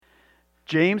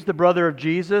James, the brother of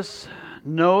Jesus,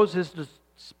 knows his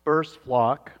dispersed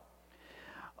flock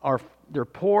they're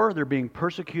poor, they're being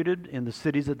persecuted in the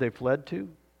cities that they fled to.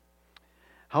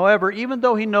 However, even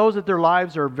though he knows that their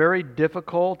lives are very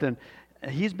difficult, and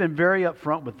he's been very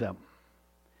upfront with them.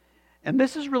 And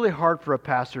this is really hard for a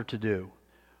pastor to do.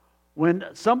 When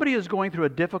somebody is going through a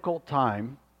difficult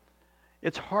time,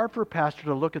 it's hard for a pastor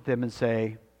to look at them and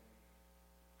say,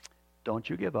 don't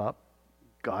you give up.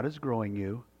 God is growing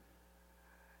you.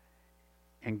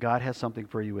 And God has something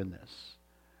for you in this.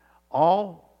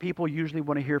 All people usually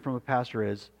want to hear from a pastor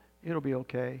is, it'll be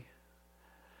okay.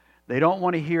 They don't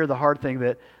want to hear the hard thing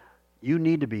that you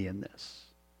need to be in this.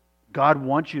 God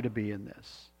wants you to be in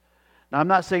this. Now, I'm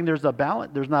not saying there's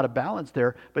not a balance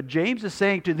there, but James is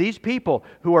saying to these people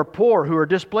who are poor, who are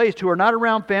displaced, who are not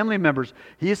around family members,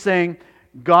 he's saying,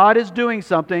 God is doing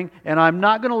something, and I'm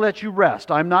not going to let you rest.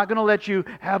 I'm not going to let you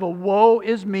have a woe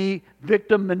is me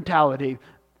victim mentality,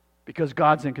 because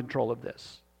God's in control of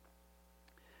this.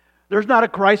 There's not a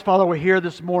Christ follower here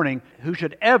this morning who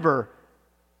should ever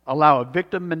allow a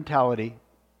victim mentality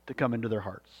to come into their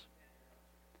hearts.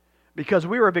 Because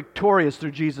we are victorious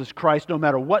through Jesus Christ no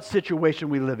matter what situation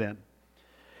we live in.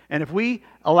 And if we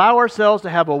allow ourselves to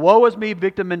have a woe is me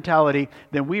victim mentality,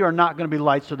 then we are not going to be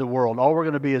lights to the world. All we're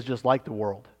going to be is just like the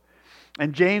world.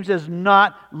 And James is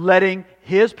not letting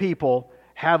his people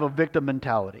have a victim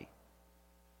mentality.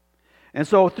 And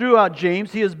so throughout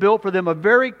James, he has built for them a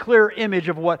very clear image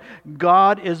of what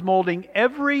God is molding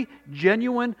every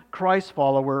genuine Christ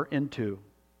follower into.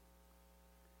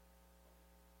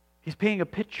 He's painting a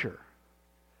picture.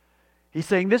 He's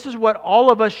saying this is what all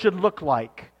of us should look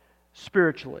like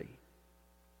spiritually.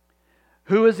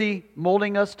 Who is he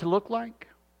molding us to look like?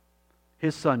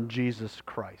 His Son, Jesus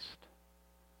Christ.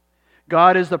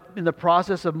 God is in the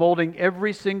process of molding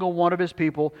every single one of His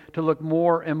people to look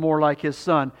more and more like His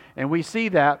Son. And we see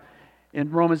that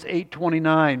in Romans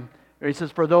 8:29. He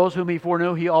says, for those whom He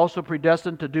foreknew, He also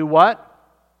predestined to do what?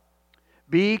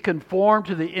 Be conformed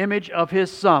to the image of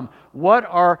His Son.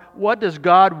 What does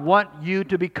God want you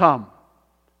to become?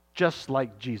 Just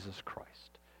like Jesus Christ.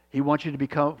 He wants you to be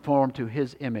conformed to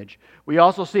His image. We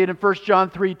also see it in 1 John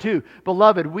 3:2.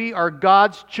 Beloved, we are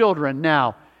God's children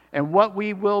now, and what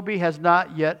we will be has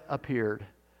not yet appeared.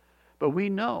 But we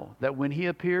know that when He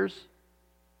appears,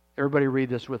 everybody read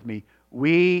this with me,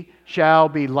 we shall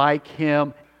be like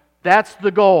Him. That's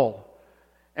the goal.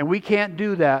 And we can't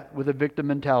do that with a victim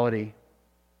mentality.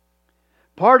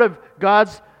 Part of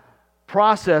God's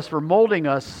process for molding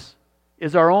us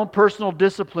is our own personal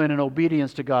discipline and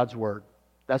obedience to God's Word.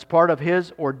 That's part of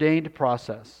His ordained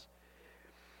process.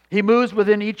 He moves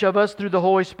within each of us through the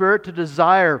Holy Spirit to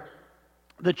desire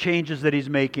the changes that He's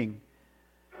making.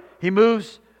 He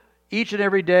moves each and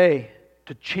every day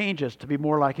to change us to be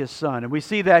more like His Son. And we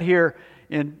see that here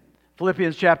in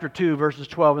Philippians chapter 2, verses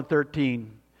 12 and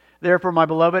 13. Therefore, my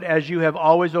beloved, as you have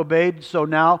always obeyed, so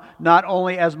now, not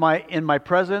only in my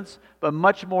presence, but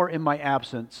much more in my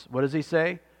absence. What does he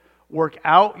say? Work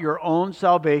out your own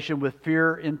salvation with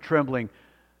fear and trembling.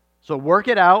 So work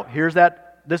it out. Here's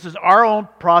that. This is our own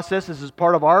process. This is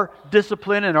part of our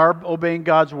discipline and our obeying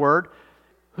God's Word.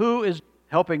 Who is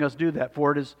helping us do that?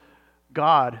 For it is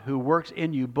God who works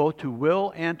in you both to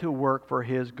will and to work for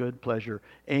His good pleasure.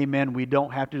 Amen. We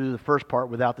don't have to do the first part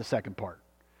without the second part,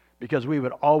 because we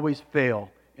would always fail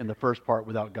in the first part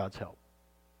without God's help.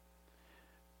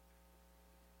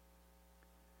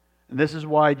 And this is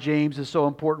why James is so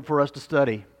important for us to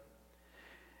study.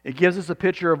 It gives us a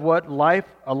picture of what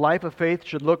a life of faith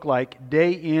should look like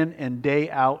day in and day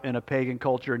out in a pagan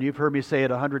culture. And you've heard me say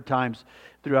it 100 times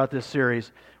throughout this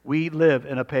series. We live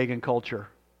in a pagan culture.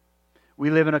 We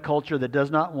live in a culture that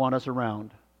does not want us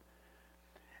around.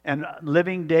 And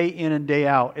living day in and day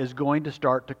out is going to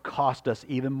start to cost us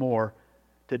even more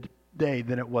today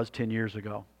than it was 10 years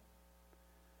ago.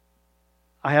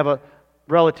 I have a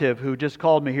relative who just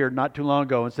called me here not too long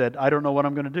ago and said, I don't know what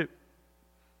I'm going to do.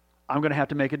 I'm going to have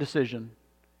to make a decision.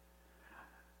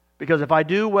 Because if I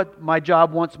do what my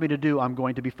job wants me to do, I'm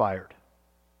going to be fired.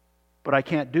 But I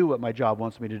can't do what my job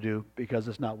wants me to do because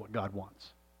it's not what God wants.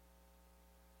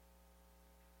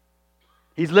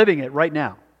 He's living it right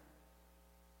now.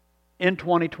 In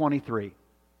 2023.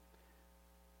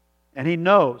 And he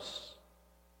knows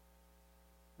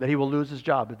that he will lose his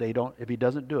job if he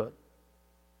doesn't do it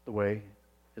the way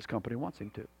his company wants him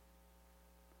to.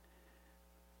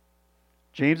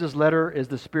 James's letter is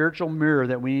the spiritual mirror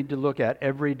that we need to look at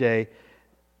every day,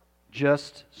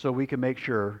 just so we can make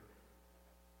sure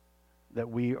that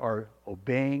we are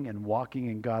obeying and walking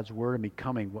in God's Word and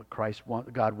becoming what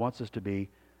God wants us to be.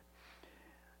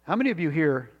 How many of you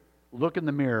here look in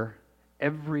the mirror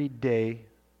every day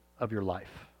of your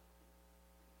life?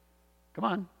 Come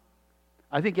on.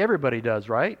 I think everybody does,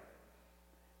 right?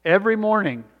 Every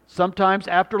morning, sometimes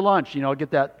after lunch,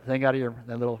 get that thing out of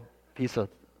that little piece of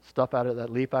stuff out of that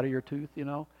leaf out of your tooth,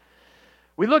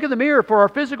 We look in the mirror for our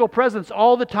physical presence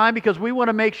all the time because we want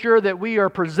to make sure that we are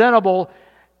presentable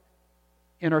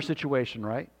in our situation,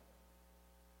 right?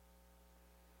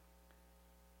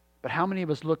 But how many of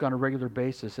us look on a regular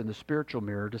basis in the spiritual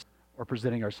mirror or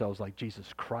presenting ourselves like Jesus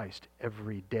Christ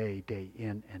every day, day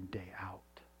in and day out?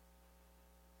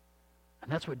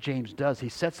 And that's what James does. He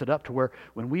sets it up to where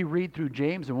when we read through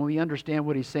James and when we understand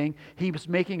what he's saying, he's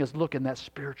making us look in that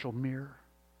spiritual mirror.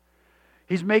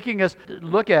 He's making us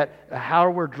look at how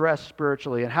we're dressed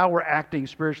spiritually and how we're acting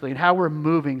spiritually and how we're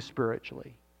moving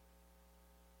spiritually.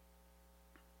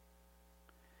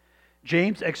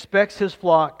 James expects his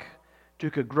flock to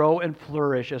grow and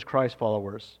flourish as Christ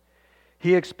followers.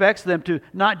 He expects them to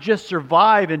not just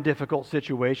survive in difficult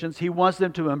situations. He wants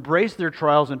them to embrace their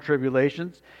trials and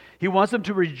tribulations. He wants them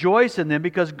to rejoice in them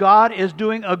because God is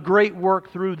doing a great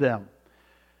work through them.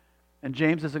 And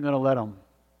James isn't going to let them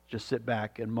just sit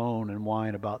back and moan and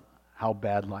whine about how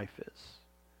bad life is.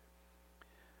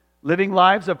 Living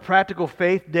lives of practical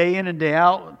faith day in and day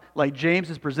out, like James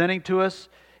is presenting to us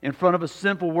in front of a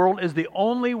sinful world, is the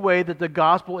only way that the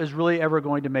gospel is really ever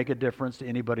going to make a difference to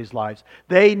anybody's lives.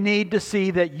 They need to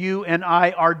see that you and I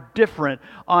are different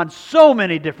on so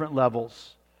many different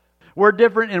levels. We're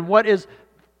different in what is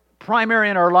primary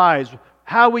in our lives,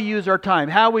 how we use our time,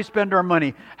 how we spend our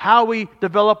money, how we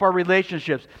develop our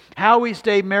relationships, how we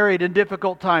stay married in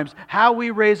difficult times, how we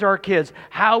raise our kids,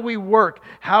 how we work,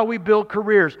 how we build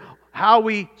careers, how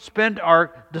we spend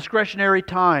our discretionary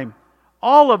time.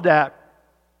 All of that,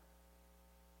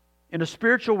 in a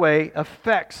spiritual way,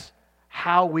 affects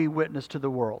how we witness to the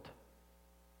world.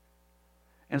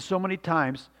 And so many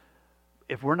times,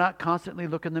 if we're not constantly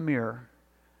looking in the mirror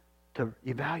to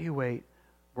evaluate,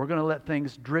 we're going to let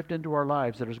things drift into our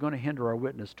lives that is going to hinder our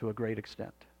witness to a great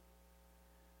extent.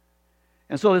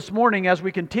 And so this morning, as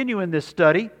we continue in this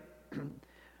study,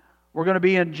 we're going to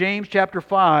be in James chapter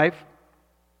 5.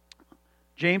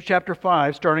 James chapter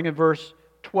 5, starting in verse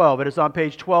 12. It is on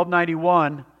page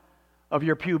 1291 of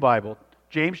your Pew Bible.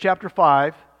 James chapter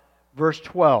 5, verse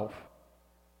 12.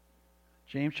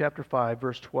 James chapter 5,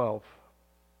 verse 12.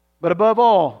 But above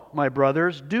all, my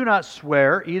brothers, do not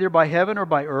swear either by heaven or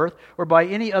by earth or by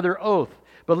any other oath,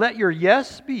 but let your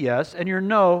yes be yes and your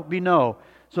no be no,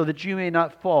 so that you may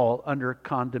not fall under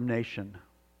condemnation.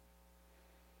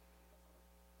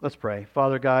 Let's pray.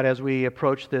 Father God, as we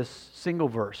approach this single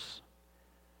verse,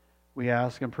 we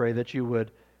ask and pray that you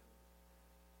would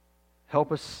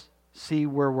help us see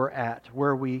where we're at,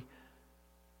 where we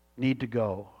need to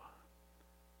go.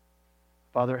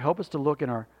 Father, help us to look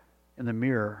in the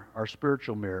mirror, our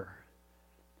spiritual mirror,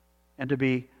 and to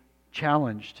be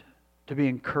challenged, to be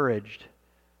encouraged,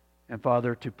 and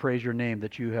Father, to praise your name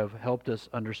that you have helped us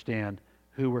understand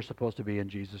who we're supposed to be in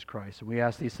Jesus Christ. And we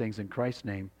ask these things in Christ's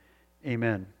name.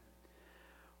 Amen.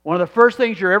 One of the first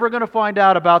things you're ever going to find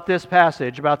out about this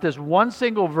passage, about this one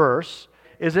single verse,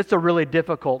 is it's a really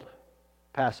difficult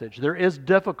passage. There is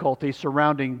difficulty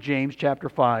surrounding James chapter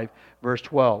 5, verse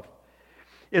 12.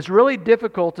 It's really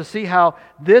difficult to see how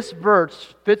this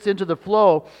verse fits into the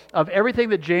flow of everything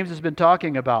that James has been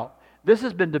talking about. This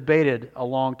has been debated a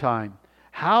long time.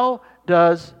 How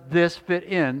does this fit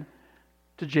in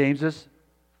to James's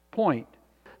point?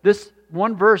 This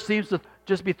one verse seems to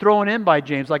just be thrown in by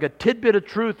James like a tidbit of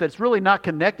truth that's really not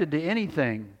connected to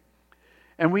anything.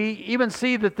 And we even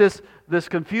see that this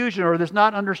confusion or this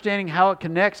not understanding how it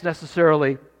connects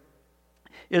necessarily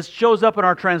shows up in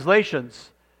our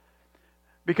translations.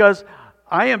 Because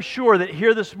I am sure that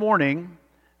here this morning,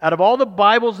 out of all the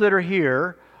Bibles that are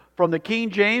here, from the King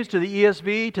James to the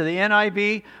ESV to the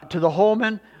NIV to the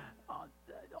Holman,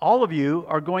 all of you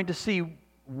are going to see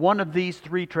one of these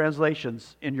three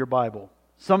translations in your Bible.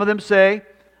 Some of them say,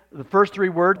 the first three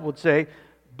words would say,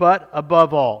 but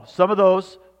above all. Some of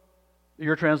those,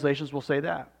 your translations will say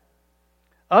that.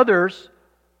 Others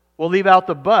will leave out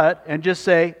the but and just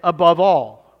say above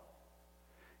all.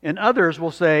 And others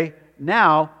will say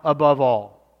now above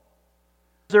all.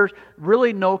 There's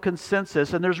really no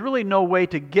consensus, and there's really no way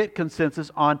to get consensus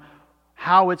on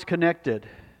how it's connected.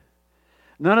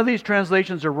 None of these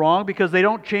translations are wrong because they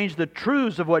don't change the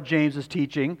truths of what James is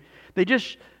teaching. They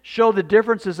just show the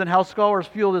differences in how scholars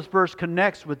feel this verse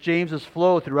connects with James's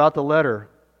flow throughout the letter.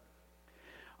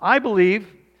 I believe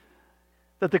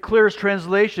that the clearest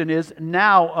translation is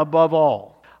now above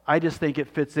all. I just think it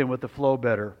fits in with the flow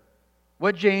better.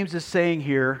 What James is saying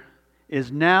here is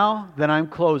now that I'm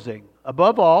closing.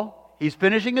 Above all, He's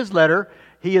finishing his letter.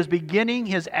 He is beginning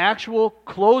his actual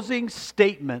closing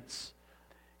statements.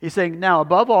 He's saying, now,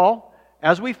 above all,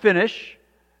 as we finish,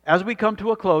 as we come to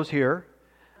a close here,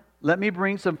 let me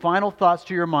bring some final thoughts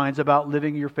to your minds about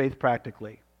living your faith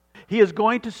practically. He is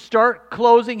going to start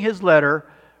closing his letter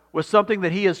with something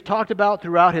that he has talked about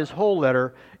throughout his whole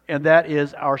letter, and that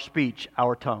is our speech,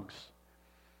 our tongues.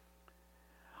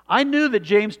 I knew that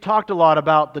James talked a lot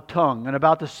about the tongue and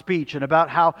about the speech and about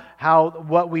how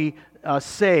what we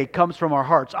say comes from our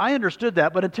hearts. I understood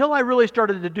that, but until I really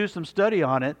started to do some study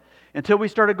on it, until we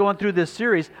started going through this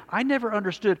series, I never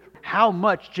understood how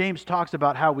much James talks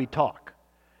about how we talk.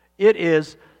 It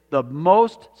is the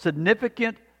most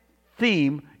significant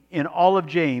theme in all of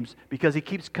James because he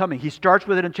keeps coming. He starts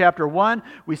with it in chapter 1.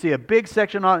 We see a big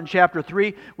section on it in chapter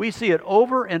 3. We see it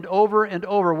over and over and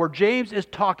over where James is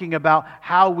talking about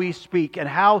how we speak and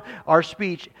how our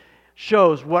speech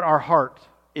shows what our heart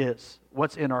is,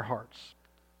 what's in our hearts.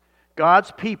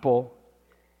 God's people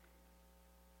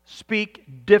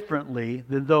speak differently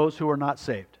than those who are not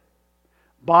saved.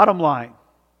 Bottom line.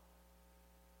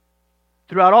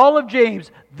 Throughout all of James,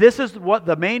 this is what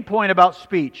the main point about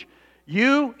speech.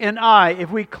 You and I, if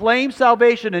we claim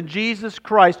salvation in Jesus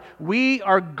Christ, we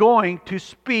are going to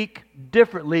speak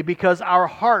differently because our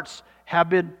hearts have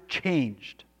been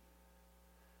changed.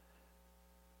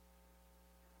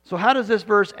 So how does this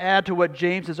verse add to what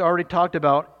James has already talked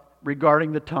about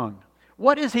regarding the tongue?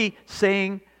 What is he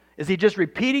saying? Is he just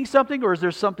repeating something, or is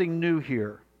there something new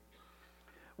here?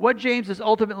 What James is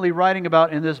ultimately writing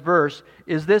about in this verse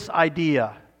is this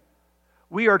idea.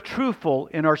 We are truthful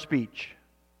in our speech.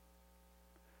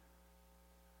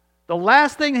 The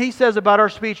last thing he says about our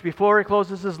speech before he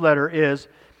closes his letter is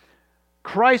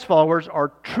Christ followers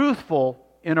are truthful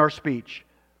in our speech.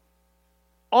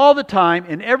 All the time,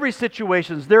 in every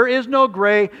situation, there is no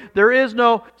gray, there is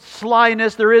no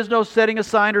slyness, there is no setting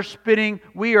aside or spinning.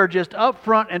 We are just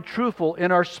upfront and truthful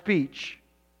in our speech.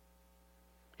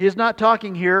 He is not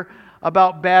talking here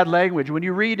about bad language. When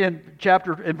you read in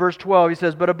verse 12, he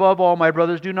says, "But above all, my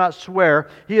brothers, do not swear."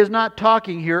 He is not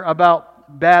talking here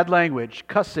about bad language,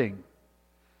 cussing.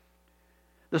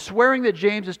 The swearing that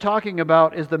James is talking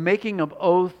about is the making of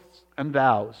oaths and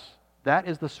vows. That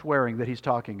is the swearing that he's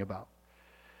talking about.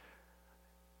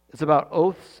 It's about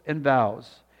oaths and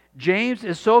vows. James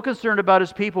is so concerned about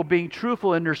his people being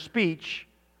truthful in their speech,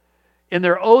 in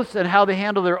their oaths and how they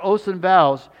handle their oaths and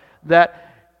vows, that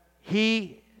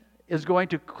he is going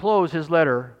to close his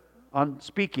letter on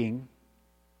speaking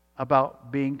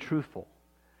about being truthful.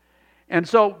 And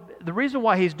so the reason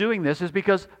why he's doing this is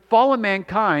because fallen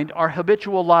mankind are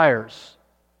habitual liars.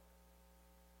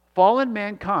 Fallen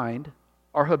mankind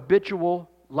are habitual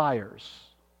liars.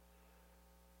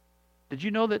 Did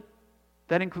you know that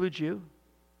that includes you?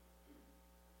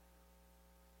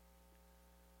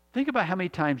 Think about how many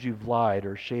times you've lied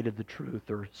or shaded the truth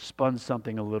or spun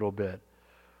something a little bit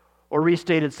or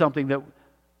restated something that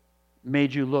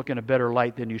made you look in a better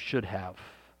light than you should have.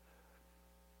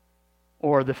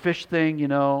 Or the fish thing,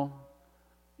 all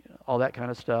that kind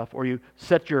of stuff. Or you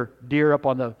set your deer up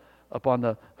on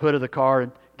the hood of the car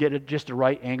and get it just the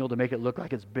right angle to make it look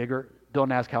like it's bigger.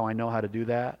 Don't ask how I know how to do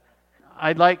that.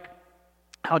 I like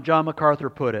how John MacArthur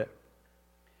put it.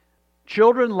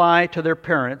 Children lie to their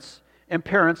parents, and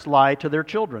parents lie to their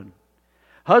children.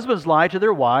 Husbands lie to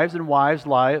their wives, and wives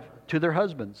lie to their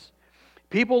husbands.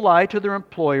 People lie to their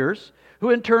employers, who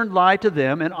in turn lie to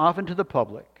them and often to the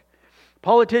public.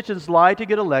 Politicians lie to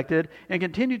get elected and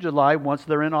continue to lie once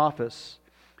they're in office.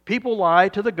 People lie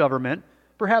to the government,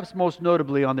 perhaps most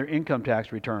notably on their income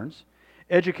tax returns.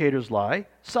 Educators lie,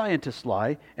 scientists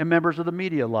lie, and members of the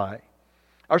media lie.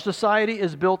 Our society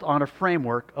is built on a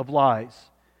framework of lies,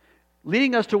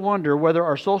 leading us to wonder whether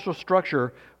our social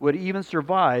structure would even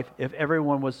survive if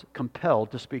everyone was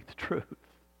compelled to speak the truth.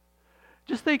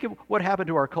 Just think of what happened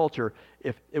to our culture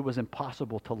if it was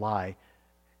impossible to lie.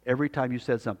 Every time you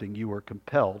said something, you were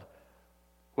compelled,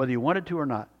 whether you wanted to or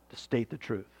not, to state the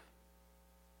truth.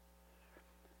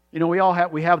 We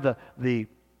have the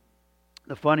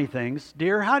funny things.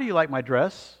 Dear, how do you like my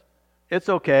dress? It's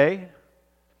okay.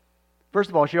 First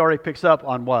of all, she already picks up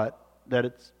on what? That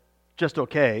it's just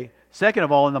okay. Second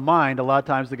of all, in the mind, a lot of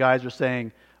times the guys are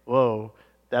saying, whoa,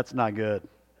 that's not good.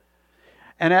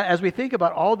 And as we think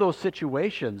about all those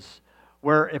situations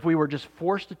where if we were just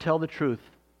forced to tell the truth,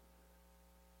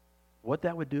 what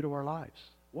that would do to our lives,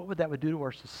 what would that would do to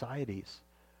our societies,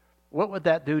 what would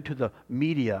that do to the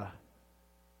media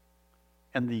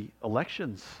and the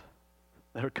elections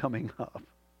that are coming up?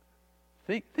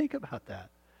 Think about that.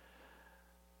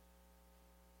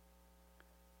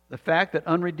 The fact that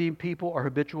unredeemed people are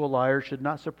habitual liars should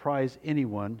not surprise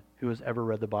anyone who has ever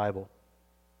read the Bible.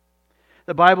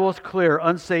 The Bible is clear.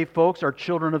 Unsaved folks are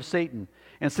children of Satan.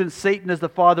 And since Satan is the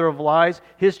father of lies,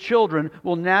 his children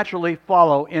will naturally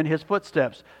follow in his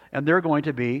footsteps. And they're going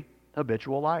to be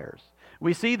habitual liars.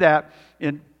 We see that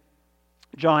in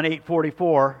John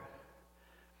 8:44.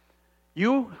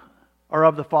 You are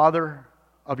of the father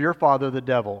of your father, the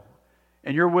devil,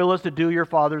 and your will is to do your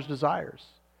father's desires.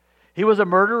 He was a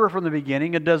murderer from the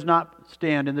beginning and does not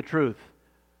stand in the truth,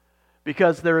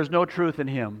 because there is no truth in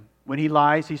him. When he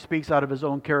lies, he speaks out of his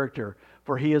own character,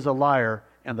 for he is a liar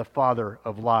and the father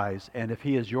of lies. And if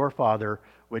he is your father,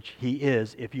 which he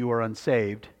is if you are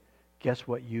unsaved, guess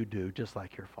what you do just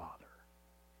like your father?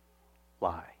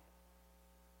 Lie.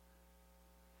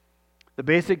 The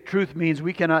basic truth means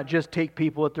we cannot just take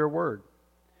people at their word.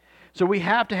 So we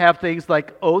have to have things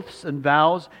like oaths and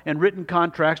vows and written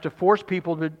contracts to force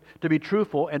people to be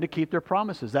truthful and to keep their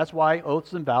promises. That's why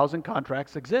oaths and vows and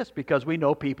contracts exist, because we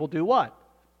know people do what?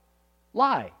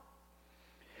 Lie.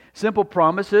 Simple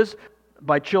promises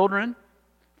by children,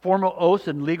 formal oaths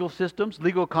and legal systems,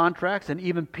 legal contracts, and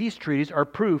even peace treaties are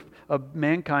proof of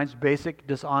mankind's basic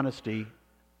dishonesty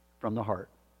from the heart.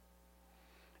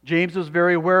 James was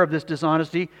very aware of this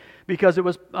dishonesty because it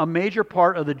was a major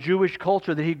part of the Jewish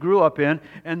culture that he grew up in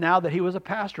and now that he was a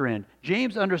pastor in.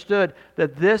 James understood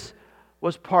that this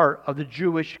was part of the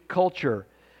Jewish culture.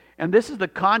 And this is the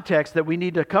context that we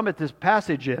need to come at this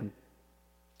passage in.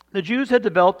 The Jews had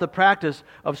developed the practice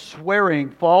of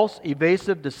swearing false,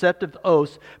 evasive, deceptive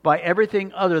oaths by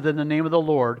everything other than the name of the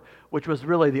Lord, which was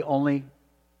really the only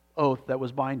oath that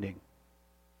was binding.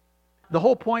 The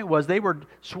whole point was they were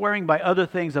swearing by other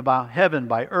things, about heaven,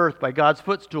 by earth, by God's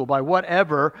footstool, by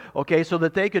whatever, okay, so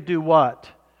that they could do what?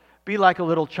 Be like a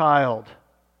little child.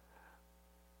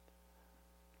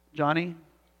 Johnny,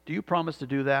 do you promise to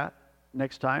do that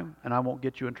next time, and I won't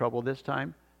get you in trouble this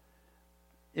time?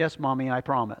 Yes, Mommy, I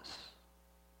promise.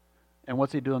 And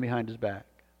what's he doing behind his back?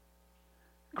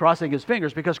 Crossing his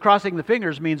fingers, because crossing the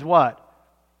fingers means what?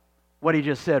 What he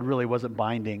just said really wasn't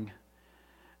binding.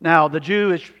 Now, the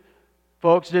Jewish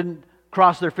folks didn't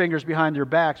cross their fingers behind their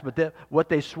backs, but what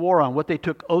they swore on, what they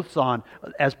took oaths on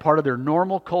as part of their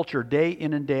normal culture day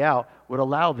in and day out would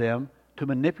allow them to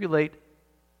manipulate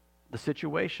the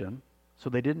situation so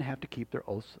they didn't have to keep their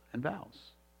oaths and vows.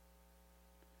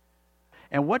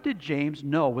 And what did James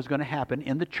know was going to happen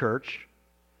in the church,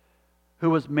 who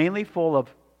was mainly full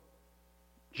of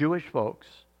Jewish folks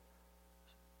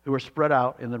who were spread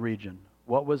out in the region?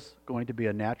 What was going to be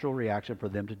a natural reaction for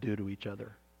them to do to each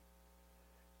other?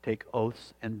 Take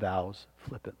oaths and vows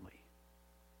flippantly.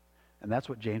 And that's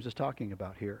what James is talking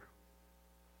about here.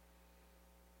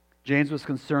 James was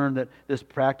concerned that this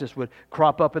practice would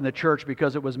crop up in the church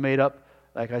because it was made up,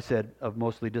 like I said, of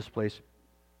mostly displaced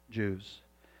Jews.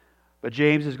 But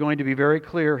James is going to be very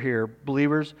clear here.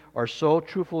 Believers are so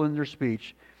truthful in their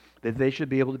speech that they should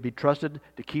be able to be trusted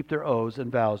to keep their oaths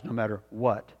and vows no matter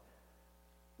what,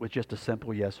 with just a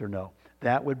simple yes or no.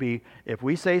 That would be, if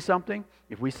we say something,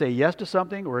 if we say yes to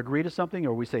something or agree to something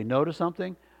or we say no to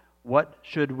something, what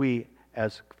should we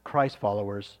as Christ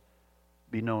followers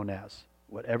be known as?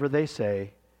 Whatever they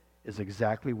say is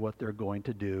exactly what they're going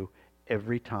to do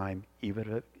every time, even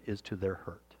if it is to their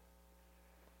hurt.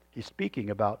 He's speaking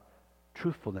about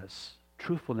truthfulness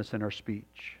in our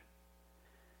speech.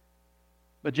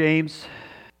 But James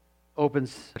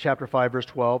opens chapter 5, verse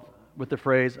 12 with the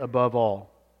phrase, above all.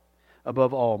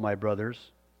 Above all, my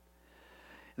brothers.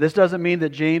 This doesn't mean that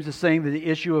James is saying that the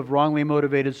issue of wrongly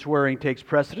motivated swearing takes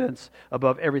precedence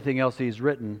above everything else he's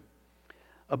written.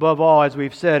 Above all, as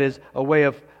we've said, is a way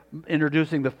of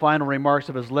introducing the final remarks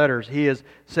of his letters. He is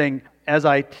saying, as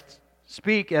I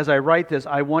speak, as I write this,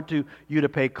 I want you to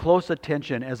pay close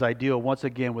attention as I deal once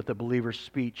again with the believer's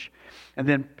speech. And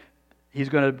then he's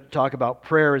going to talk about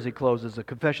prayer as he closes, the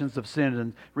confessions of sin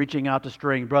and reaching out to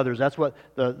straying brothers. That's what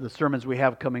the sermons we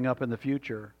have coming up in the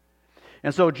future.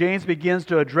 And so James begins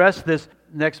to address this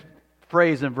next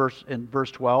phrase in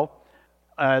verse 12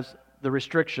 as the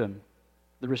restriction.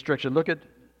 The restriction. Look at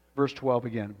verse 12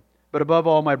 again. But above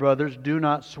all, my brothers, do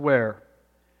not swear,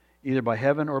 either by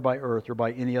heaven or by earth or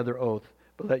by any other oath,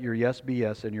 but let your yes be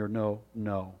yes and your no,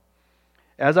 no.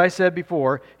 As I said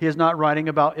before, he is not writing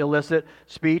about illicit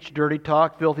speech, dirty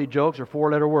talk, filthy jokes, or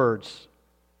four-letter words.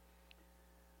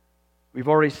 We've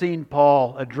already seen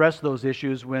Paul address those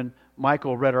issues when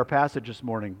Michael read our passage this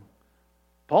morning.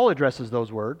 Paul addresses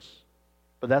those words,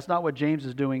 but that's not what James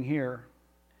is doing here.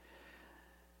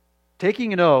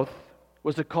 Taking an oath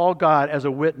was to call God as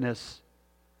a witness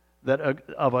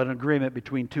of an agreement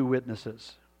between two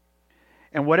witnesses.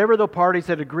 And whatever the parties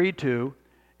had agreed to,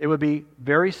 it would be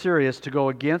very serious to go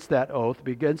against that oath,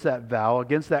 against that vow,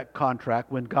 against that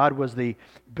contract when God was the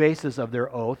basis of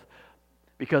their oath,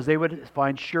 because they would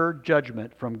find sure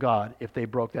judgment from God if they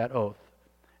broke that oath.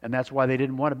 And that's why they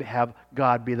didn't want to have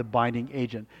God be the binding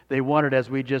agent. They wanted, as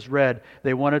we just read,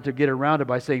 they wanted to get around it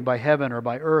by saying by heaven or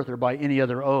by earth or by any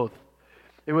other oath.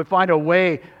 They would find a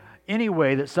way, any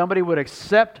way, that somebody would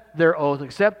accept their oath,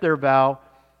 accept their vow,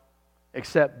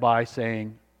 except by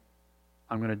saying,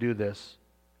 I'm going to do this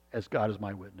as God is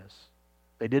my witness.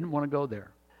 They didn't want to go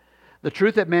there. The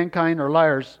truth that mankind are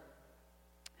liars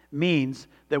means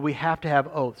that we have to have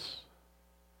oaths.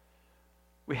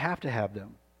 We have to have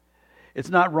them. It's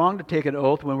not wrong to take an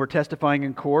oath when we're testifying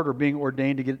in court or being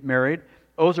ordained to get married.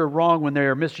 Oaths are wrong when they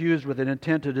are misused with an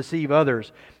intent to deceive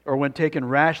others or when taken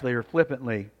rashly or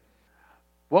flippantly.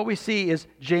 What we see is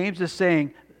James is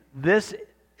saying, this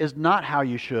is not how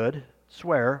you should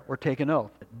swear or take an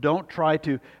oath. Don't try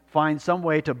to find some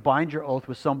way to bind your oath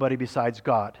with somebody besides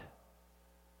God.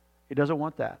 He doesn't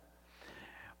want that.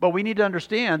 But we need to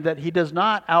understand that he does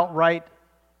not outright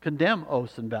condemn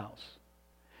oaths and vows.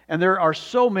 And there are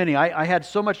so many. I had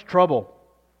so much trouble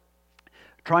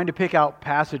trying to pick out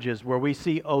passages where we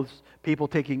see oaths, people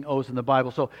taking oaths in the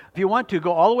Bible. So if you want to,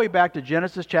 go all the way back to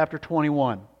Genesis chapter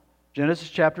 21. Genesis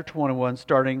chapter 21,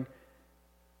 starting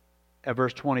at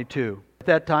verse 22. At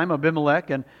that time, Abimelech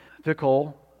and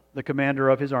Phicol, the commander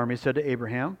of his army, said to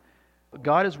Abraham,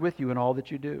 God is with you in all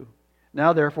that you do.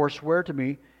 Now therefore swear to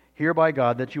me here by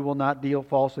God that you will not deal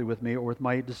falsely with me or with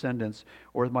my descendants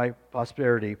or with my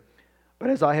posterity. But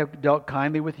as I have dealt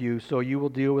kindly with you, so you will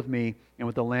deal with me and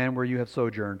with the land where you have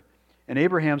sojourned. And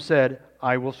Abraham said,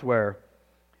 I will swear.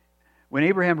 When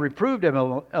Abraham reproved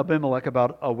Abimelech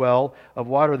about a well of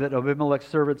water that Abimelech's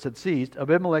servants had seized,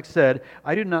 Abimelech said,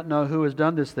 I do not know who has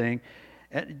done this thing.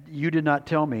 And you did not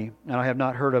tell me, and I have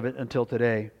not heard of it until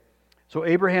today. So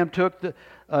Abraham took the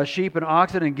sheep and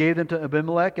oxen and gave them to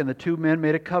Abimelech, and the two men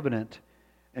made a covenant.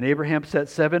 And Abraham set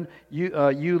 7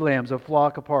 ewe lambs of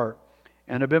flock apart.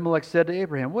 And Abimelech said to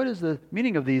Abraham, what is the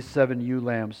meaning of these 7 ewe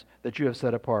lambs that you have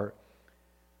set apart?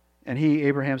 And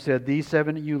Abraham said, these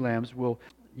 7 ewe lambs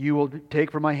you will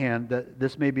take from my hand, that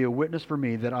this may be a witness for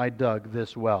me that I dug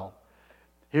this well.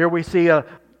 Here we see a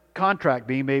contract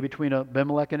being made between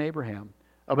Abimelech and Abraham.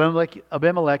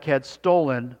 Abimelech had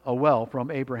stolen a well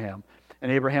from Abraham,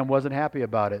 and Abraham wasn't happy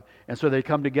about it. And so they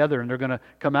come together, and they're going to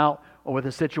come out with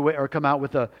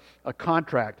a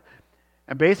contract.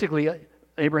 And basically,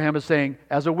 Abraham is saying,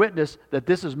 as a witness, that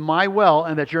this is my well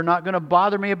and that you're not going to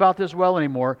bother me about this well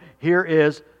anymore. Here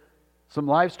is some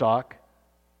livestock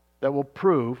that will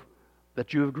prove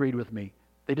that you have agreed with me.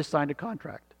 They just signed a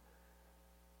contract.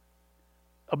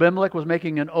 Abimelech was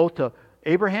making an oath to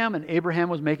Abraham, and Abraham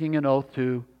was making an oath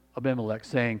to Abimelech,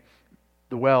 saying,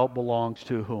 the well belongs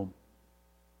to whom?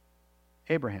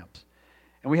 Abraham.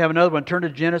 And we have another one. Turn to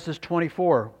Genesis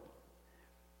 24.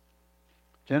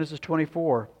 Genesis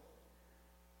 24.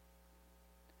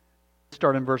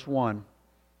 Start in verse 1.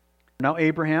 Now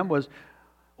Abraham was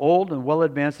old and well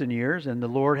advanced in years, and the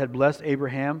Lord had blessed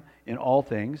Abraham in all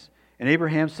things. And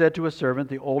Abraham said to his servant,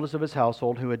 the oldest of his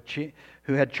household, who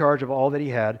had charge of all that he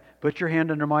had, put your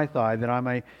hand under my thigh, that I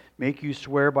may make you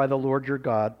swear by the Lord your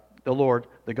God, the Lord,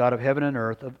 the God of heaven and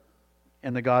earth,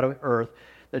 and the God of earth,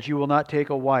 that you will not take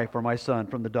a wife for my son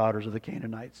from the daughters of the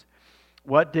Canaanites.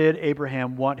 What did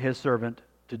Abraham want his servant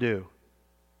to do?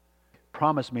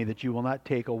 Promise me that you will not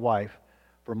take a wife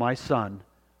for my son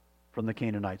from the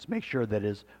Canaanites. Make sure that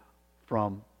is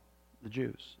from the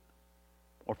Jews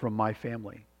or from my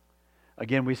family.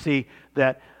 Again, we see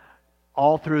that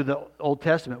all through the Old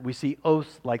Testament, we see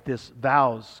oaths like this,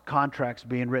 vows, contracts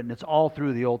being written. It's all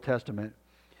through the Old Testament.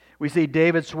 We see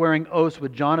David swearing oaths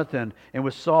with Jonathan and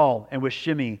with Saul and with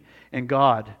Shimei and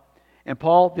God. And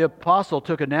Paul the Apostle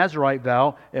took a Nazirite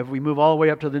vow, if we move all the way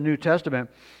up to the New Testament,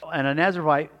 and a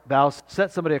Nazirite vow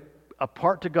set somebody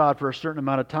apart to God for a certain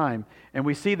amount of time. And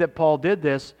we see that Paul did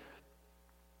this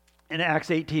in Acts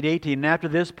 18:18. And after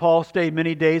this, Paul stayed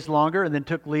many days longer and then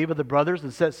took leave of the brothers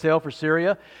and set sail for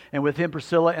Syria. And with him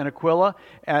Priscilla and Aquila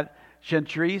at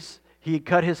Cenchreae. He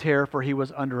cut his hair, for he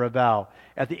was under a vow.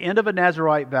 At the end of a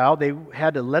Nazirite vow, they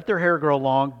had to let their hair grow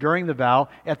long during the vow.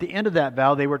 At the end of that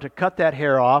vow, they were to cut that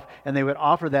hair off, and they would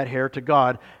offer that hair to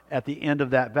God at the end of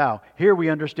that vow. Here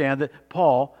we understand that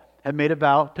Paul had made a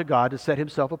vow to God to set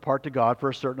himself apart to God for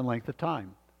a certain length of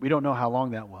time. We don't know how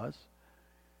long that was.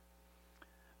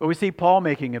 But we see Paul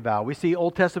making a vow. We see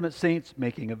Old Testament saints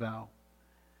making a vow.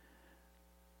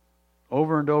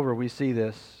 Over and over we see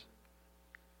this.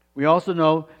 We also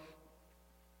know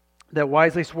that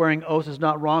wisely swearing oaths is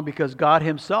not wrong because God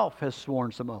himself has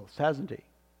sworn some oaths, hasn't he?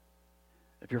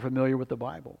 if you're familiar with the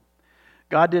Bible.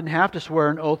 God didn't have to swear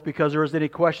an oath because there was any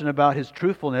question about his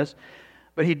truthfulness,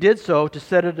 but he did so to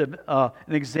set an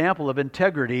example of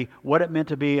integrity, what it meant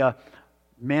to be a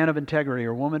man of integrity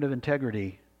or woman of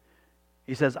integrity.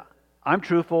 He says, I'm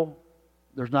truthful.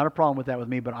 There's not a problem with that with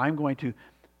me, but I'm going to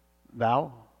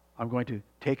vow, I'm going to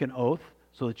take an oath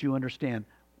so that you understand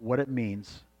what it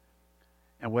means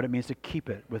and what it means to keep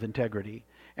it with integrity.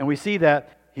 And we see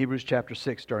that Hebrews chapter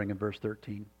 6, starting in verse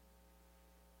 13.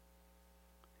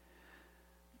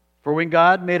 For when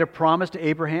God made a promise to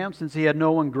Abraham, since he had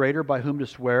no one greater by whom to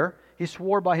swear, he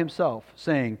swore by himself,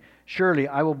 saying, Surely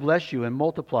I will bless you and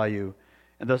multiply you.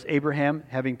 And thus Abraham,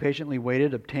 having patiently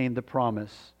waited, obtained the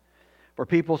promise. For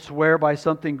people swear by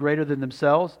something greater than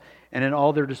themselves, and in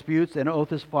all their disputes, an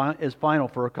oath is final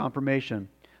for a confirmation.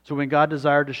 So when God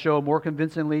desired to show more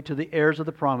convincingly to the heirs of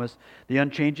the promise the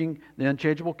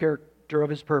unchangeable character of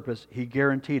his purpose, he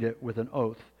guaranteed it with an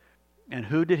oath. And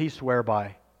who did he swear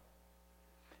by?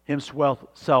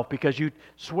 Himself. Because you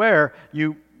swear,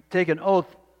 you take an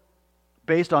oath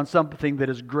based on something that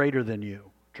is greater than you.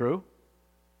 True?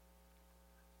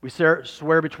 We swear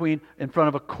in front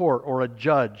of a court or a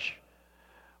judge.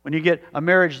 When you get a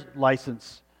marriage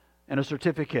license and a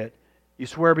certificate, you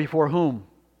swear before whom?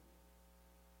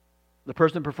 The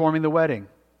person performing the wedding.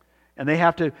 And they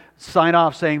have to sign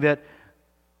off saying that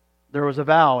there was a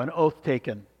vow, an oath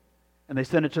taken. And they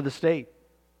send it to the state.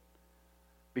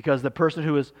 Because the person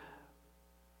who is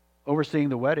overseeing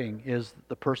the wedding is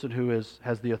the person who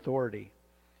has the authority.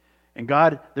 And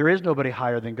God, there is nobody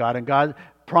higher than God. And God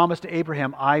promised to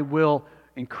Abraham, I will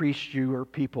increase your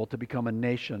people to become a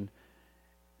nation.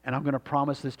 And I'm going to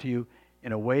promise this to you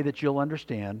in a way that you'll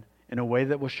understand, in a way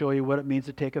that will show you what it means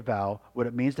to take a vow, what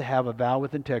it means to have a vow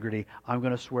with integrity. I'm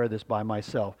going to swear this by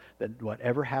myself, that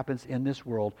whatever happens in this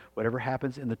world, whatever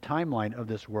happens in the timeline of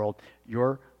this world,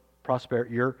 your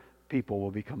people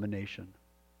will become a nation.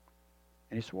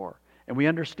 And he swore. And we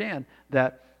understand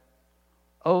that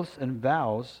oaths and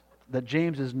vows, that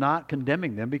James is not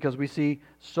condemning them because we see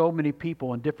so many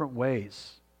people in different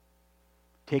ways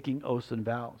taking oaths and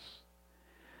vows.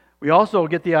 We also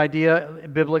get the idea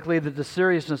biblically that the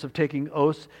seriousness of taking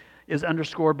oaths is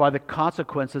underscored by the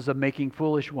consequences of making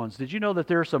foolish ones. Did you know that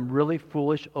there are some really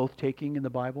foolish oath-taking in the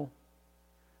Bible?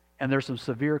 And there's some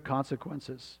severe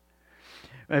consequences.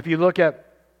 If you look at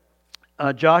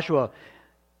Joshua,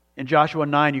 in Joshua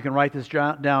 9, you can write this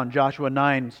down, Joshua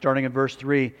 9, starting in verse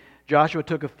 3. Joshua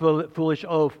took a foolish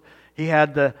oath. He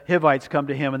had the Hivites come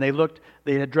to him, and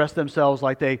they had dressed themselves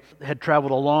like they had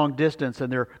traveled a long distance,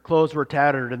 and their clothes were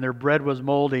tattered, and their bread was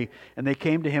moldy. And they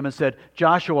came to him and said,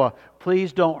 Joshua,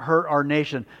 please don't hurt our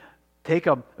nation. Take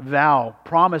a vow.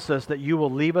 Promise us that you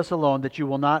will leave us alone, that you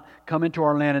will not come into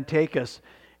our land and take us.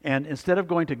 And instead of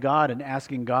going to God and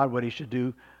asking God what he should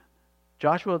do,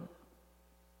 Joshua,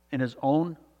 in his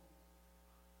own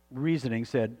reasoning,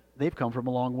 said, they've come from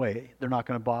a long way. They're not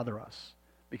going to bother us.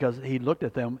 Because he looked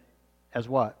at them as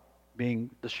what? Being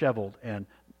disheveled and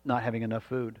not having enough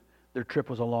food. Their trip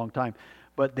was a long time.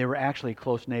 But they were actually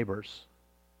close neighbors.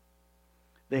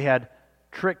 They had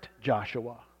tricked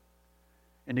Joshua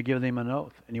into giving them an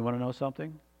oath. And you want to know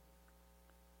something?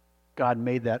 God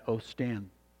made that oath stand.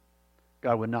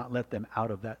 God would not let them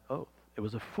out of that oath. It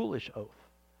was a foolish oath.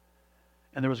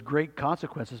 And there was great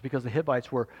consequences because the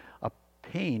Hivites were a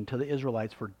pain to the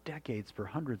Israelites for decades, for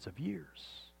hundreds of years.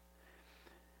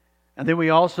 And then we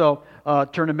also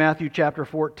turn to Matthew chapter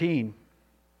 14.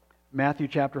 Matthew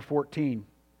chapter 14,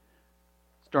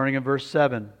 starting in verse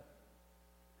 7.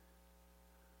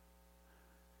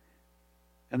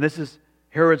 And this is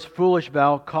Herod's foolish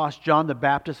vow cost John the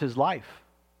Baptist his life.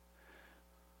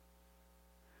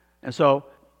 And so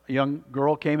a young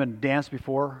girl came and danced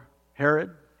before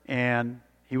Herod, and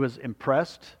he was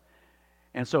impressed.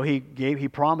 And so he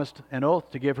promised an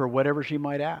oath to give her whatever she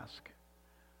might ask.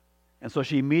 And so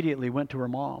she immediately went to her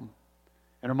mom.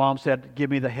 And her mom said, give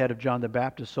me the head of John the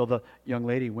Baptist. So the young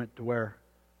lady went to where?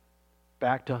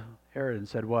 Back to Herod and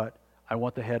said, what? I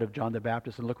want the head of John the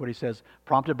Baptist. And look what he says.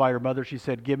 Prompted by her mother, she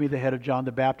said, give me the head of John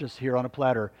the Baptist here on a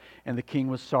platter. And the king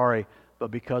was sorry,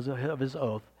 but because of his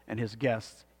oath and his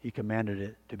guests, he commanded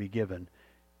it to be given.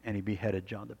 And he beheaded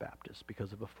John the Baptist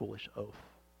because of a foolish oath.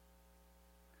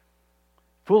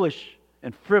 Foolish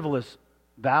and frivolous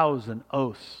vows and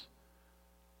oaths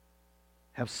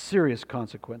have serious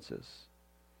consequences.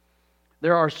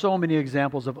 There are so many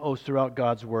examples of oaths throughout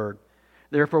God's Word.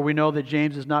 Therefore, we know that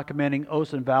James is not commanding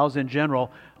oaths and vows in general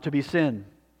to be sin.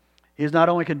 He is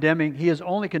only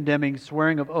condemning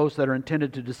swearing of oaths that are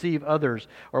intended to deceive others,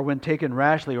 or when taken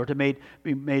rashly, or to be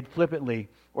made flippantly,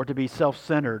 or to be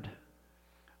self-centered,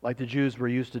 like the Jews were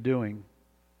used to doing.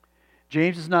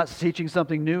 James is not teaching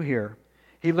something new here.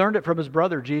 He learned it from his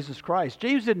brother, Jesus Christ.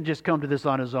 James didn't just come to this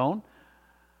on his own.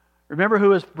 Remember who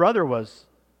his brother was?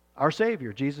 Our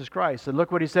Savior, Jesus Christ. And look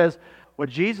what he says, what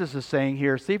Jesus is saying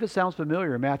here. See if it sounds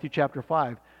familiar in Matthew chapter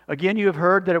 5. Again, you have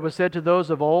heard that it was said to those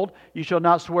of old, you shall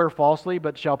not swear falsely,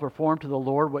 but shall perform to the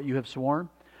Lord what you have sworn.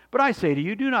 But I say to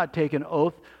you, do not take an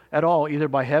oath at all, either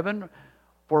by heaven,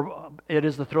 for it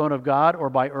is the throne of God, or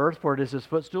by earth, for it is his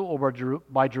footstool, or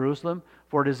by Jerusalem,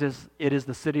 for it is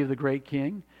the city of the great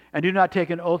king. And do not take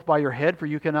an oath by your head, for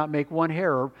you cannot make one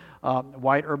hair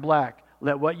white or black.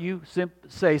 Let what you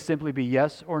say simply be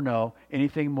yes or no.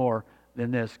 Anything more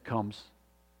than this comes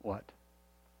what?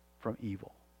 From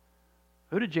evil.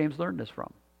 Who did James learn this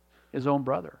from? His own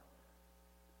brother.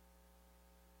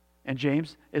 And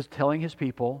James is telling his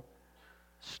people,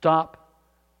 stop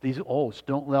these oaths.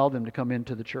 Don't allow them to come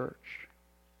into the church.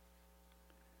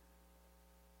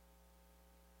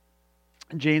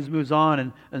 And James moves on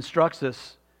and instructs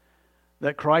us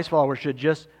that Christ followers should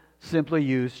just simply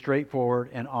use straightforward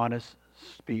and honest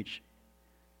speech.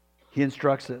 He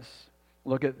instructs us.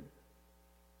 Look at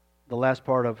the last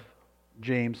part of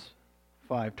James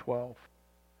 5:12.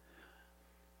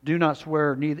 Do not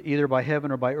swear either by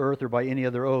heaven or by earth or by any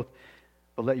other oath,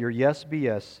 but let your yes be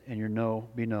yes and your no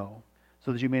be no,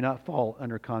 so that you may not fall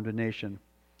under condemnation.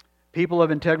 People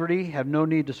of integrity have no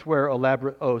need to swear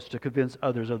elaborate oaths to convince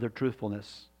others of their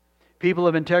truthfulness. People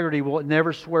of integrity will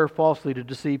never swear falsely to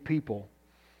deceive people.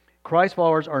 Christ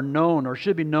followers are known, or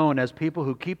should be known, as people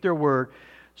who keep their word,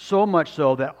 so much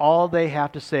so that all they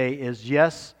have to say is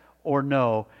yes or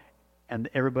no, and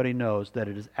everybody knows that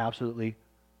it is absolutely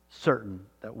certain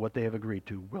that what they have agreed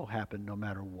to will happen no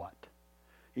matter what.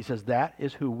 He says that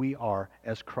is who we are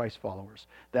as Christ followers.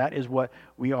 That is what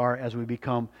we are as we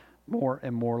become more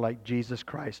and more like Jesus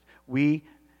Christ. We,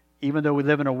 even though we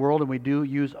live in a world and we do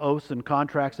use oaths and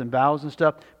contracts and vows and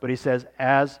stuff, but he says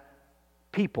as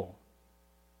people,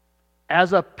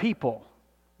 as a people,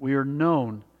 we are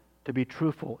known to be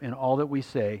truthful in all that we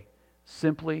say,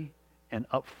 simply and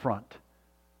upfront.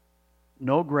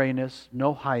 No grayness,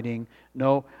 no hiding,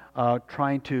 no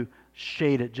trying to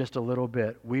shade it just a little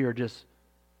bit. We are just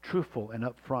truthful and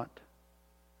upfront.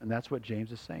 And that's what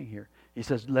James is saying here. He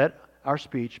says, let our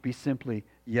speech be simply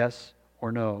yes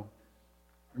or no.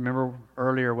 Remember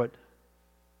earlier what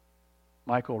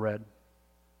Michael read.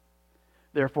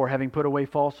 Therefore, having put away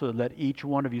falsehood, let each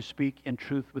one of you speak in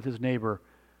truth with his neighbor,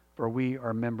 for we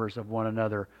are members of one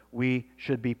another. We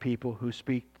should be people who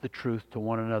speak the truth to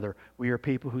one another. We are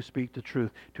people who speak the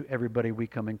truth to everybody we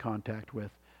come in contact with,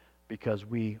 because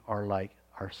we are like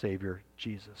our Savior,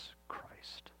 Jesus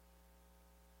Christ.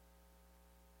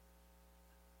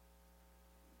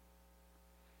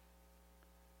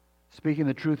 Speaking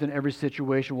the truth in every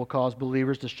situation will cause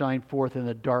believers to shine forth in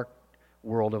the dark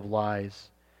world of lies.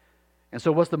 And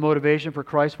so what's the motivation for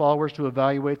Christ followers to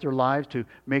evaluate their lives, to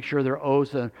make sure their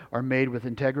oaths are made with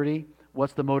integrity?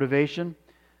 What's the motivation?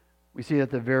 We see at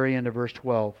the very end of verse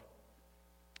 12.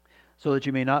 So that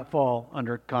you may not fall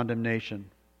under condemnation.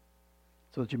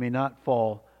 So that you may not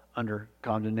fall under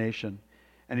condemnation.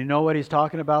 And you know what he's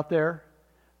talking about there?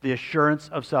 The assurance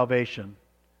of salvation.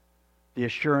 The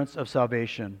assurance of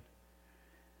salvation.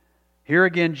 Here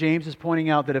again, James is pointing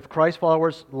out that if Christ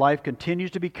followers' life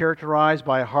continues to be characterized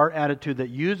by a heart attitude that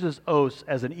uses oaths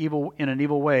in an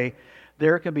evil way,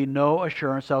 there can be no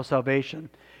assurance of salvation.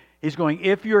 He's going,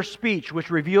 if your speech,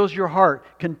 which reveals your heart,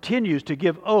 continues to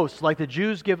give oaths like the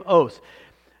Jews give oaths,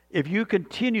 if you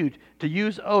continue to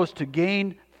use oaths to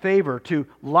gain favor, to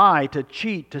lie, to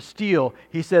cheat, to steal,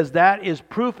 he says that is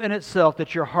proof in itself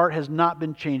that your heart has not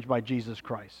been changed by Jesus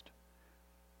Christ.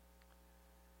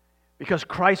 Because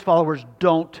Christ followers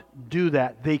don't do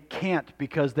that. They can't,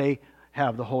 because they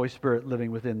have the Holy Spirit living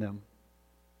within them.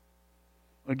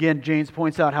 Again, James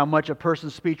points out how much a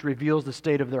person's speech reveals the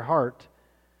state of their heart.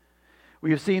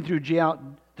 We have seen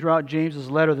throughout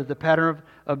James's letter that the pattern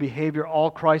of behavior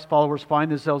all Christ followers find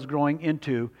themselves growing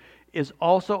into is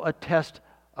also a test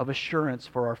of assurance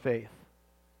for our faith.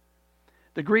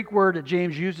 The Greek word that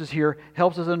James uses here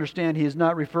helps us understand he is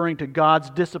not referring to God's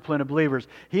discipline of believers.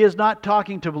 He is not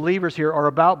talking to believers here or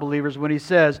about believers when he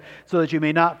says, so that you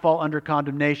may not fall under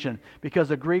condemnation, because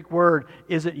the Greek word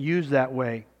isn't used that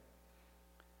way.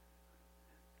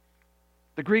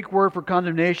 The Greek word for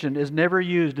condemnation is never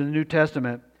used in the New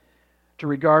Testament to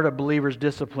regard a believer's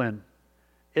discipline.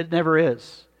 It never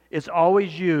is. It's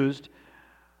always used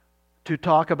to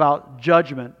talk about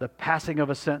judgment, the passing of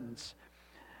a sentence.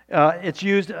 It's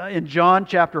used in John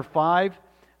chapter 5,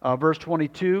 verse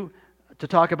 22, to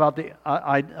talk about the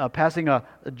passing a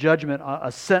judgment,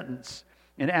 a sentence.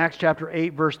 In Acts chapter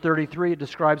 8, verse 33, it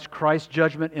describes Christ's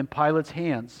judgment in Pilate's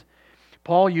hands.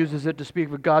 Paul uses it to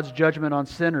speak of God's judgment on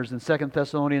sinners in 2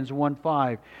 Thessalonians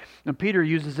 1:5. And Peter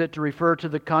uses it to refer to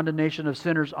the condemnation of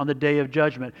sinners on the day of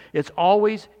judgment. It's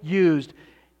always used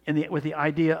with the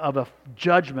idea of a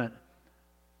judgment,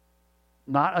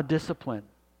 not a discipline.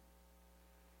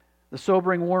 The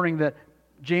sobering warning that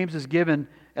James is given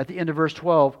at the end of verse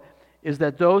 12 is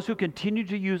that those who continue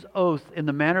to use oath in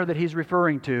the manner that he's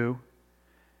referring to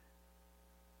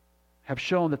have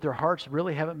shown that their hearts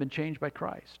really haven't been changed by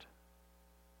Christ.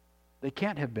 They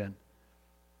can't have been.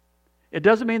 It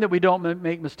doesn't mean that we don't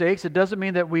make mistakes. It doesn't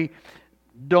mean that we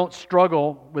don't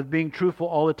struggle with being truthful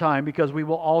all the time, because we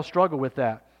will all struggle with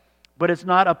that. But it's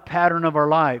not a pattern of our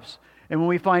lives. And when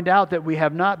we find out that we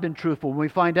have not been truthful, when we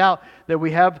find out that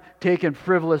we have taken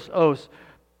frivolous oaths,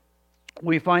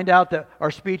 we find out that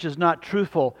our speech is not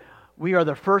truthful, we are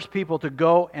the first people to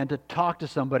go and to talk to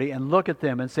somebody and look at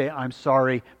them and say, "I'm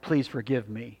sorry, please forgive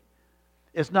me."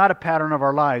 It's not a pattern of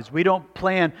our lives. We don't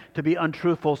plan to be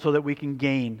untruthful so that we can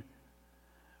gain.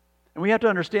 And we have to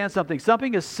understand something.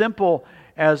 Something as simple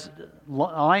as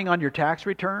lying on your tax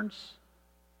returns,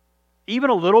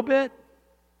 even a little bit.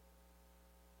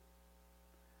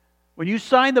 When you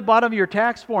sign the bottom of your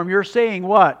tax form, you're saying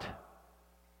what?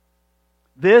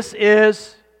 This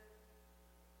is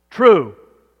true.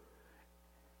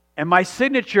 And my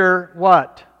signature,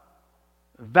 what?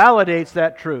 Validates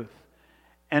that truth.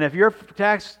 And if your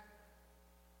tax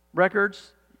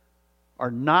records are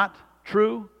not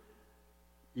true,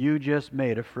 you just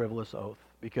made a frivolous oath,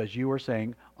 because you were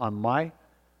saying, on my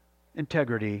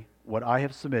integrity, what I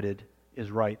have submitted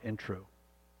is right and true.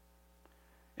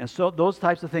 And so those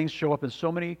types of things show up in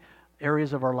so many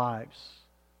areas of our lives.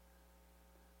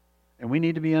 And we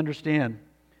need to understand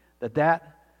that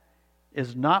that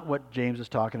is not what James is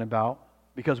talking about,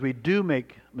 because we do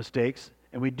make mistakes,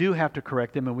 and we do have to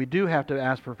correct them, and we do have to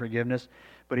ask for forgiveness.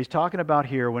 But he's talking about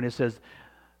here when it says,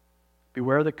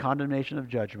 beware the condemnation of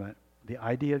judgment. The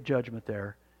idea of judgment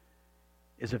there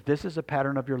is, if this is a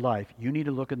pattern of your life, you need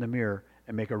to look in the mirror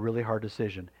and make a really hard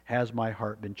decision. Has my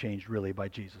heart been changed really by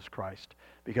Jesus Christ?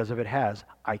 Because if it has,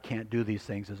 I can't do these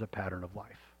things as a pattern of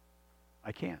life.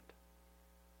 I can't.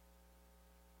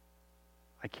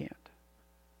 I can't.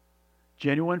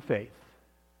 Genuine faith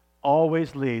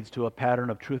always leads to a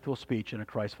pattern of truthful speech in a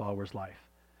Christ follower's life.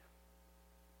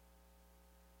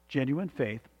 Genuine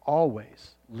faith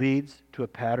always leads to a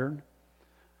pattern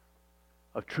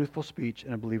of truthful speech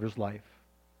in a believer's life.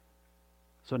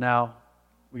 So now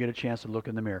we get a chance to look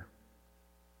in the mirror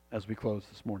as we close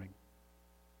this morning.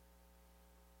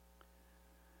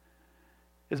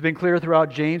 It's been clear throughout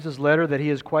James's letter that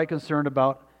he is quite concerned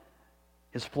about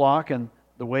his flock and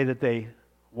the way that they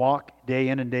walk day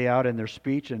in and day out in their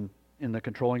speech and in the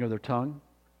controlling of their tongue.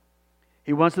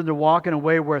 He wants them to walk in a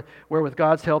way where with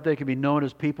God's help they can be known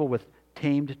as people with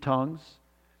tamed tongues.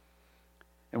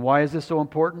 And why is this so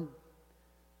important?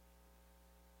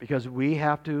 Because we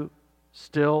have to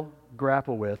still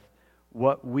grapple with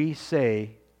what we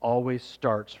say always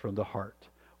starts from the heart.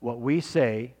 What we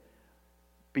say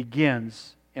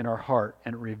begins in our heart,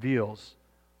 and it reveals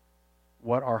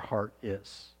what our heart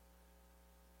is.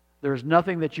 There is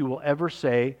nothing that you will ever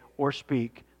say or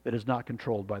speak that is not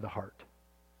controlled by the heart.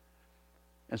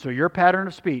 And so your pattern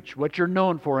of speech, what you're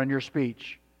known for in your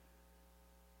speech,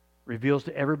 reveals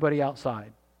to everybody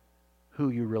outside who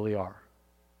you really are.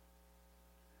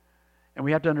 And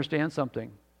we have to understand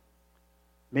something.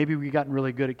 Maybe we've gotten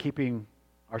really good at keeping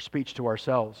our speech to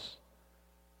ourselves.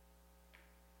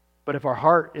 But if our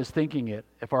heart is thinking it,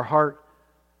 if our heart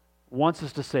wants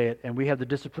us to say it, and we have the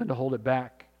discipline to hold it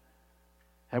back,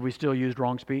 have we still used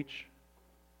wrong speech?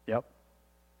 Yep.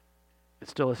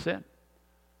 It's still a sin.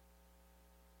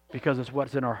 Because it's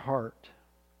what's in our heart.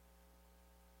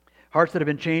 Hearts that have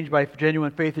been changed by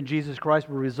genuine faith in Jesus Christ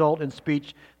will result in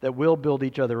speech that will build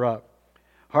each other up.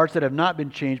 Hearts that have not been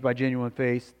changed by genuine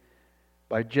faith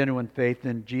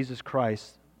in Jesus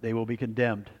Christ, they will be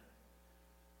condemned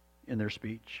in their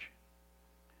speech.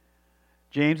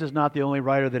 James is not the only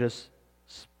writer that has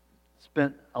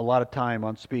spent a lot of time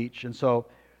on speech. And so,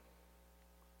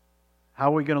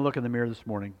 how are we going to look in the mirror this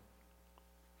morning?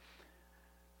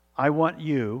 I want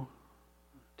you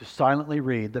to silently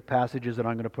read the passages that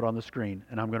I'm going to put on the screen,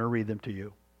 and I'm going to read them to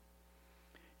you.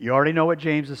 You already know what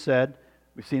James has said.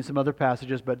 We've seen some other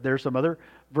passages, but there's some other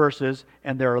verses,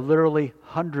 and there are literally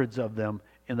hundreds of them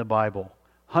in the Bible.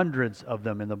 Hundreds of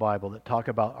them in the Bible that talk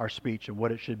about our speech and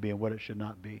what it should be and what it should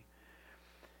not be.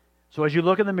 So as you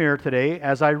look in the mirror today,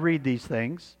 as I read these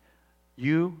things,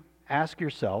 you ask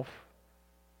yourself,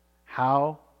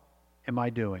 how am I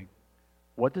doing?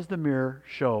 What does the mirror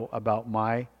show about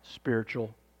my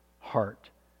spiritual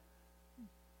heart?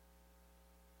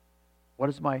 What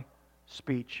does my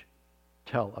speech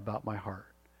tell about my heart?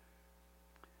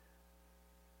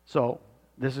 So,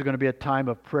 this is going to be a time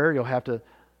of prayer. You'll have to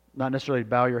not necessarily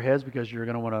bow your heads because you're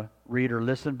going to want to read or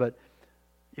listen, but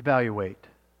evaluate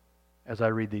as I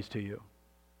read these to you.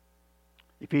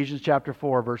 Ephesians chapter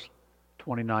 4, verse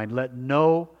 29. Let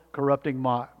no corrupting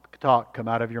talk come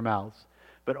out of your mouths,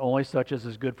 but only such as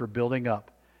is good for building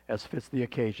up, as fits the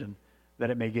occasion,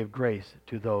 that it may give grace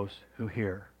to those who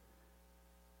hear.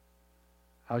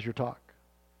 How's your talk?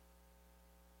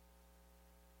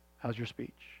 How's your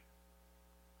speech?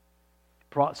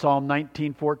 Psalm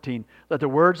 19:14. Let the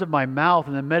words of my mouth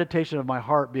and the meditation of my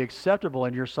heart be acceptable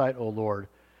in your sight, O Lord,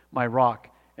 my rock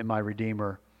and my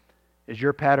redeemer. Is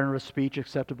your pattern of speech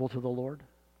acceptable to the Lord?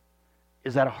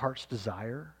 Is that a heart's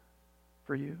desire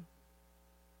for you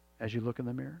as you look in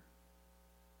the mirror?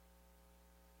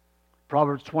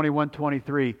 Proverbs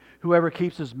 21:23. Whoever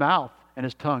keeps his mouth and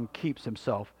his tongue keeps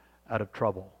himself out of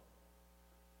trouble.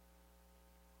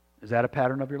 Is that a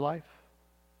pattern of your life?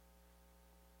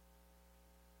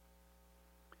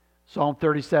 Psalm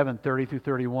 37:30 through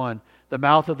 31. The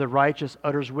mouth of the righteous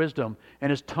utters wisdom, and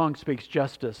his tongue speaks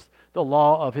justice. The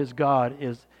law of his God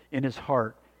is in his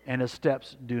heart, and his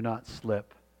steps do not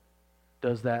slip.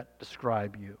 Does that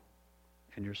describe you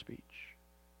in your speech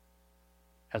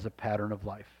as a pattern of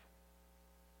life?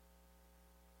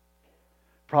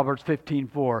 Proverbs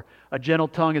 15:4. A gentle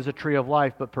tongue is a tree of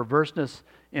life, but perverseness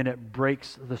in it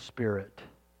breaks the spirit.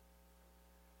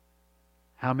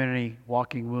 How many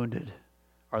walking wounded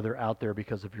are there out there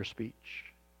because of your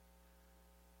speech?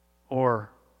 Or,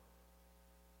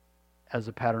 as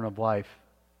a pattern of life,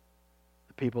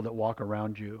 the people that walk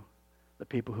around you, the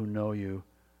people who know you,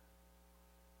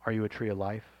 are you a tree of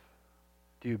life?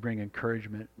 Do you bring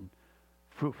encouragement and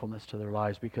fruitfulness to their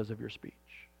lives because of your speech?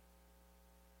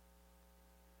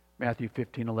 Matthew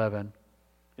 15:11.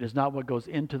 It is not what goes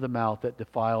into the mouth that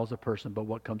defiles a person, but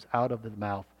what comes out of the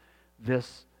mouth.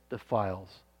 This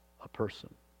defiles a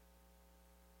person.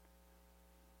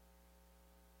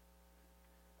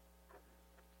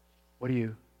 What do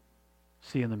you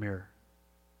see in the mirror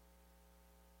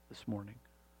this morning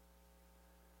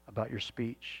about your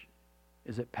speech?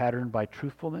 Is it patterned by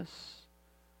truthfulness?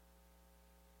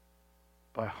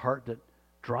 By a heart that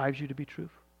drives you to be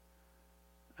truthful?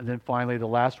 And then finally, the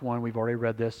last one, we've already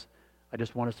read this. I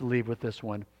just want us to leave with this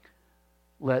one.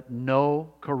 Let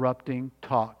no corrupting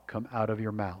talk come out of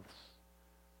your mouths.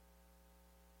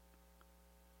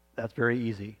 That's very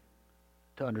easy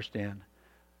to understand.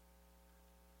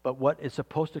 But what is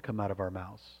supposed to come out of our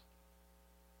mouths?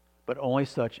 But only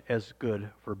such as good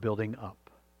for building up,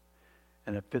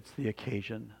 and it fits the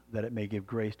occasion, that it may give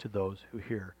grace to those who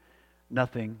hear.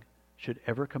 Nothing should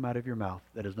ever come out of your mouth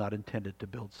that is not intended to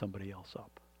build somebody else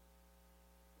up.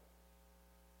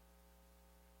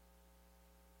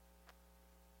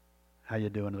 How you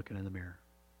doing looking in the mirror?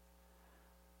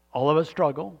 All of us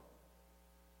struggle.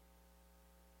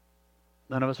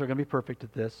 None of us are going to be perfect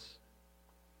at this.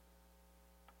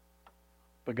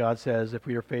 But God says if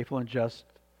we are faithful and just,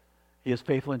 He is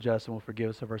faithful and just and will forgive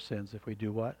us of our sins if we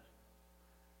do what?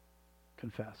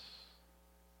 Confess.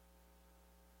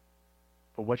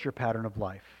 But what's your pattern of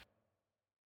life?